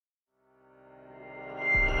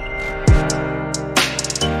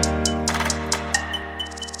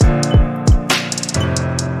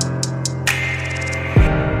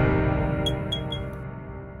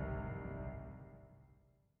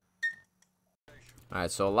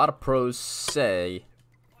Alright, so a lot of pros say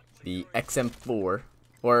the XM4,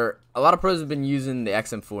 or a lot of pros have been using the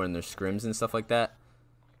XM4 in their scrims and stuff like that.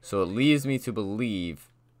 So it leads me to believe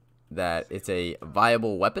that it's a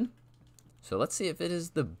viable weapon. So let's see if it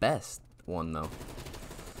is the best one, though.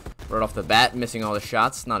 Right off the bat, missing all the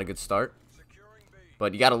shots. Not a good start.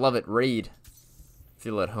 But you gotta love it. Raid.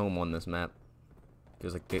 Feel at home on this map.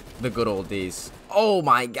 Feels like the good old days. Oh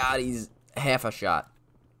my god, he's half a shot.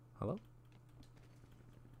 Hello?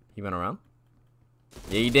 He went around?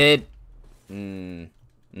 Yeah, he did. Wait,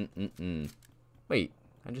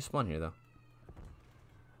 I just spawned here, though.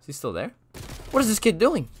 Is he still there? What is this kid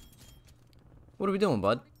doing? What are we doing,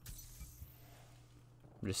 bud?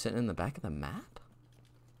 We're just sitting in the back of the map?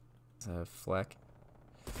 Is that a fleck?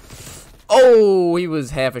 Oh, he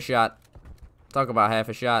was half a shot. Talk about half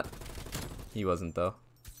a shot. He wasn't, though.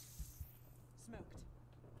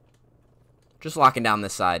 Just locking down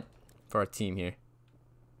this side for our team here.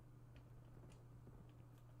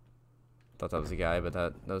 Thought that was a guy, but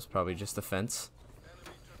that was probably just a fence.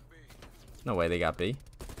 No way they got B.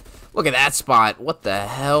 Look at that spot. What the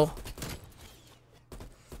hell?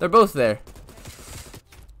 They're both there.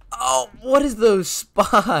 Oh, what is those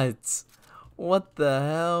spots? What the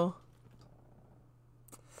hell?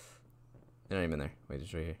 They're not even there. Wait,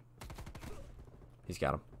 he's right here. He's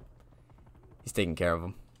got him. He's taking care of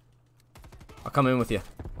him. I'll come in with you.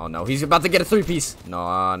 Oh no, he's about to get a 3-piece.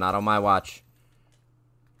 No, not on my watch.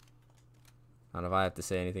 Not if I have to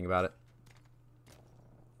say anything about it.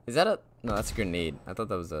 Is that a... No, that's a grenade. I thought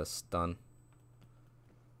that was a stun.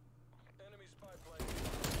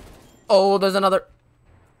 Oh, there's another.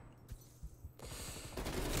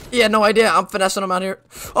 Yeah, no idea. I'm finessing them out here.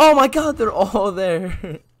 Oh my god, they're all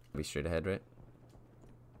there. Be straight ahead, right?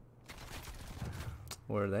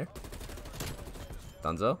 We're there.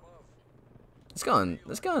 Dunzo.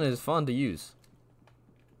 This gun is fun to use.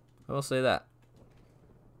 I will say that.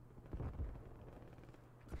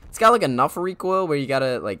 It's got like enough recoil where you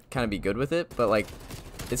gotta like kind of be good with it, but like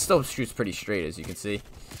it still shoots pretty straight, as you can see.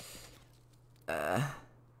 I'm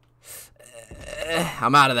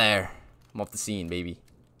out of there. I'm off the scene, baby.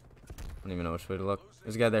 I don't even know which way to look.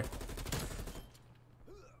 There's a guy there.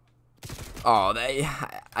 Oh,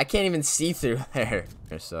 I can't even see through there.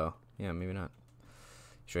 So yeah, maybe not.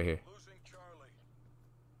 He's right here.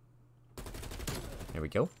 There we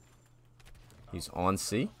go. He's on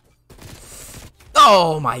C.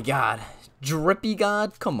 Oh my god. Drippy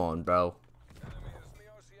god? Come on, bro.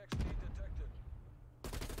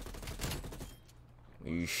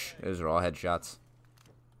 Eesh. Those are all headshots.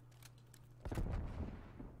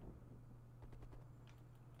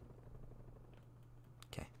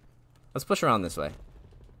 Okay. Let's push around this way.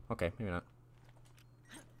 Okay, maybe not.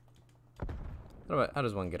 How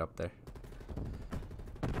does one get up there?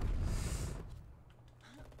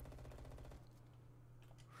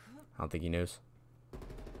 I don't think he knows.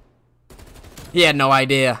 He had no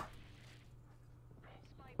idea.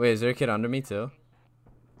 Wait, is there a kid under me too?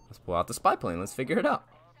 Let's pull out the spy plane. Let's figure it out.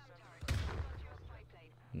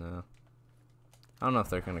 No. I don't know if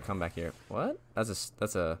they're gonna come back here. What?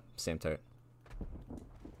 That's a SAM turret.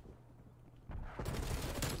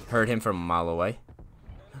 Heard him from a mile away.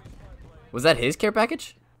 Was that his care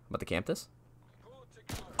package? I'm about to camp this.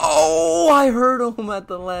 Oh, I heard him at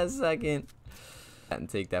the last second. And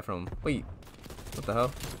take that from him. Wait, what the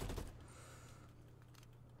hell?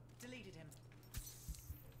 Deleted him.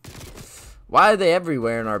 Why are they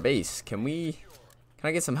everywhere in our base? Can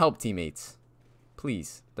I get some help, teammates?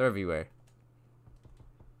 Please, they're everywhere.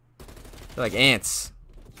 They're like ants.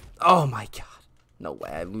 Oh my god. No way,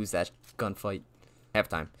 I lose that gunfight.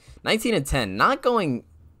 Halftime. 19 and 10. Not going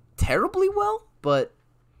terribly well, but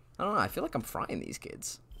I don't know. I feel like I'm frying these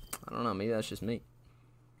kids. I don't know. Maybe that's just me.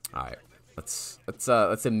 All right. Let's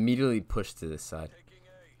immediately push to this side.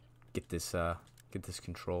 Get this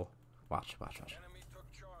control. Watch.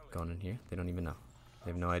 Going in here. They don't even know.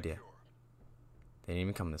 They have no idea. They didn't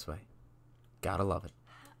even come this way. Gotta love it.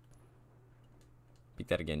 Beat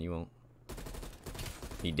that again. You won't.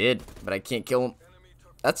 He did, but I can't kill him.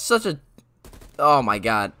 That's such a... Oh my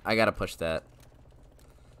god. I gotta push that.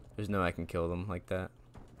 There's no way I can kill them like that.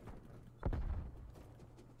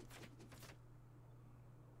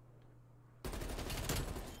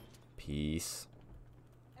 Peace.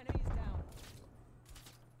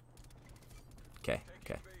 Okay.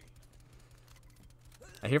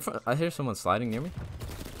 I hear someone sliding near me.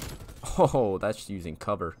 Oh, that's using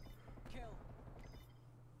cover.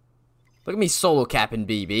 Look at me solo capping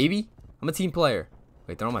B, baby. I'm a team player.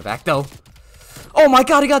 Wait, they're on my back though. Oh my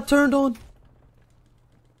god, he got turned on.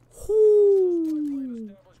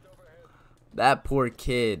 Ooh. That poor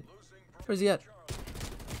kid. Where's he at?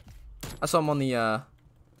 I saw him on the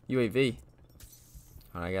UAV.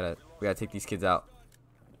 Alright, we gotta take these kids out.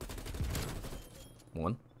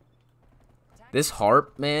 One. This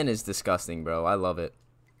harp, man, is disgusting, bro. I love it.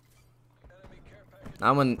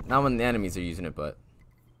 Not when the enemies are using it, but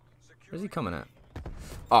where's he coming at?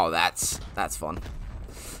 Oh, that's fun.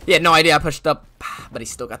 He had no idea I pushed up, but he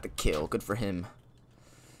still got the kill. Good for him.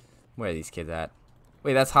 Where are these kids at?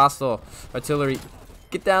 Wait, that's hostile artillery.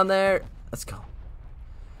 Get down there. Let's go.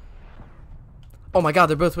 Oh my god,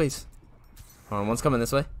 they're both ways. Hold on, one's coming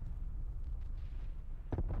this way.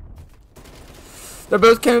 They're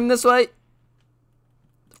both coming this way.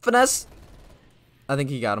 Finesse. I think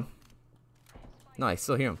he got him. No, I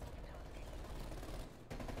still hear him.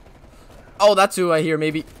 Oh, that's who I hear,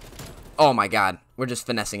 maybe. Oh my god. We're just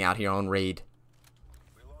finessing out here on raid.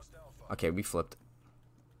 Okay, we flipped.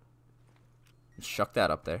 Shuck that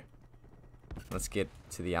up there. Let's get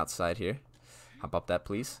to the outside here. Hop up that,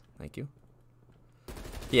 please. Thank you.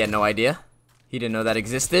 He had no idea. He didn't know that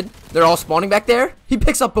existed. They're all spawning back there. He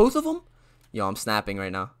picks up both of them. Yo, I'm snapping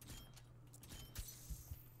right now.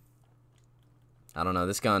 I don't know.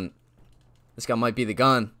 This gun might be the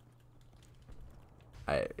gun.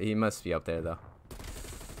 He must be up there, though.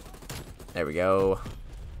 There we go.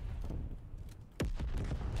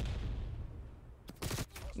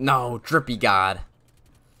 No, Drippy God.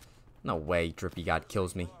 No way Drippy God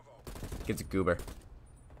kills me. Gets a goober.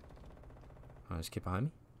 Oh, there's a kid behind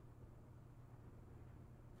me.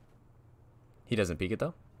 He doesn't peek it,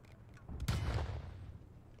 though.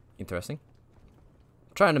 Interesting.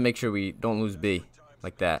 I'm trying to make sure we don't lose B.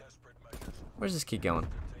 Like that. Where's this kid going?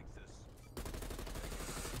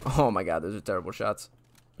 Oh my god, those are terrible shots.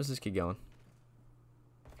 Where's this kid going?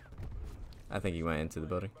 I think he went into the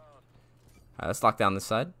building. Alright, let's lock down this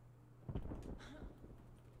side.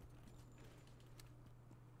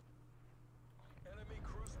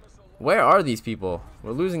 Where are these people?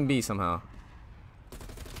 We're losing B somehow.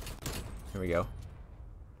 Here we go.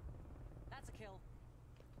 That's a kill.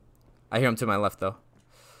 I hear him to my left though.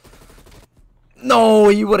 No,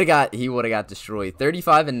 he would have got destroyed.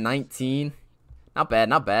 35 and 19. Not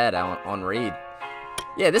bad on raid.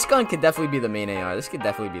 Yeah, this gun could definitely be the main AR. This could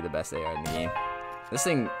definitely be the best AR in the game. This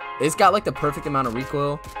thing, it's got like the perfect amount of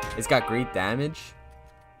recoil. It's got great damage.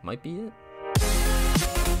 Might be it.